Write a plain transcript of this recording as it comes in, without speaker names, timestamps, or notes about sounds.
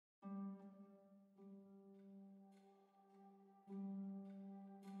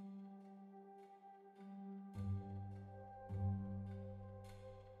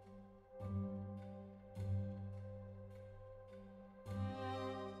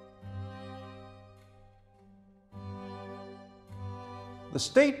The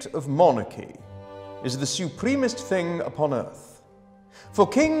state of monarchy is the supremest thing upon earth. For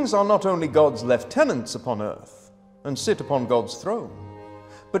kings are not only God's lieutenants upon earth, and sit upon God's throne,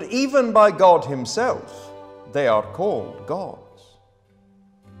 but even by God himself they are called gods.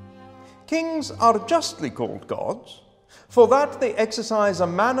 Kings are justly called gods, for that they exercise a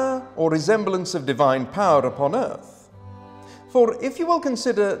manner or resemblance of divine power upon earth. For if you will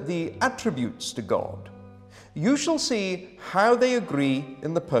consider the attributes to God, you shall see how they agree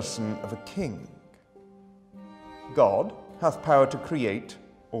in the person of a king. God hath power to create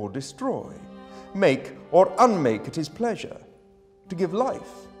or destroy, make or unmake at his pleasure, to give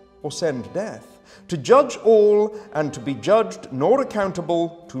life or send death, to judge all and to be judged nor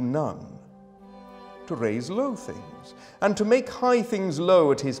accountable to none, to raise low things and to make high things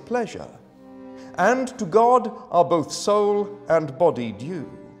low at his pleasure, and to God are both soul and body due.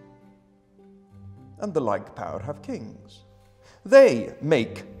 And the like power have kings. They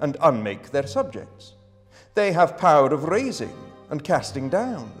make and unmake their subjects. They have power of raising and casting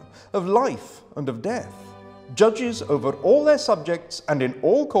down, of life and of death, judges over all their subjects and in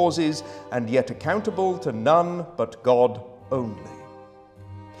all causes, and yet accountable to none but God only.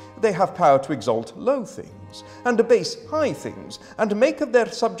 They have power to exalt low things, and abase high things, and to make of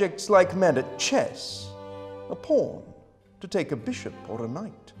their subjects like men at chess, a pawn, to take a bishop or a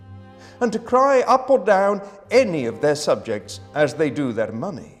knight, and to cry up or down any of their subjects as they do their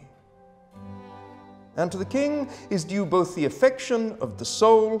money. And to the king is due both the affection of the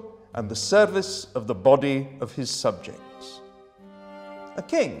soul and the service of the body of his subjects. A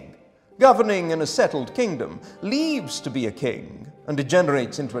king, governing in a settled kingdom, leaves to be a king and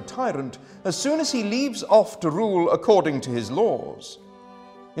degenerates into a tyrant as soon as he leaves off to rule according to his laws,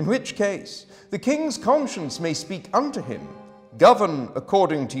 in which case the king's conscience may speak unto him, "Govern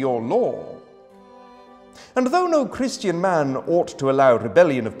according to your law." And though no Christian man ought to allow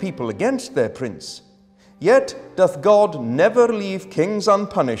rebellion of people against their prince, yet doth God never leave kings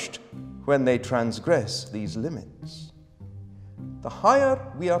unpunished when they transgress these limits. The higher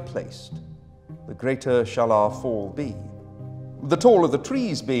we are placed, the greater shall our fall be. The taller the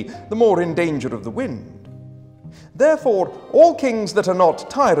trees be, the more in danger of the wind. Therefore, all kings that are not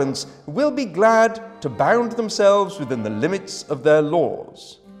tyrants will be glad to bound themselves within the limits of their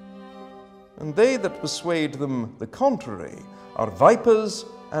laws. And they that persuade them the contrary are vipers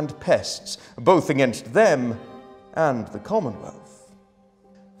and pests, both against them and the commonwealth.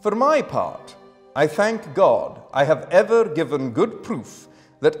 For my part, I thank God I have ever given good proof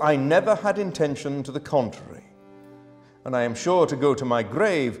that I never had intention to the contrary. And I am sure to go to my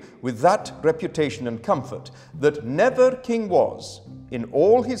grave with that reputation and comfort, that never king was, in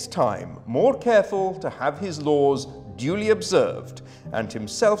all his time, more careful to have his laws duly observed, and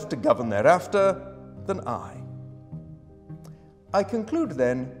himself to govern thereafter, than I. I conclude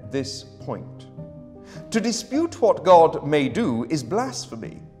then this point. To dispute what God may do is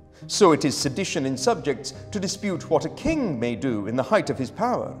blasphemy. So it is sedition in subjects to dispute what a king may do in the height of his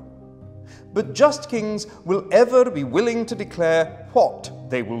power. But just kings will ever be willing to declare what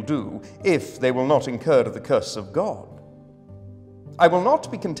they will do, if they will not incur the curse of God. I will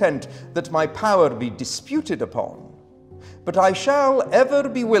not be content that my power be disputed upon, but I shall ever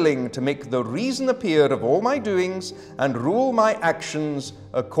be willing to make the reason appear of all my doings, and rule my actions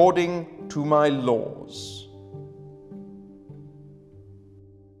according to my laws.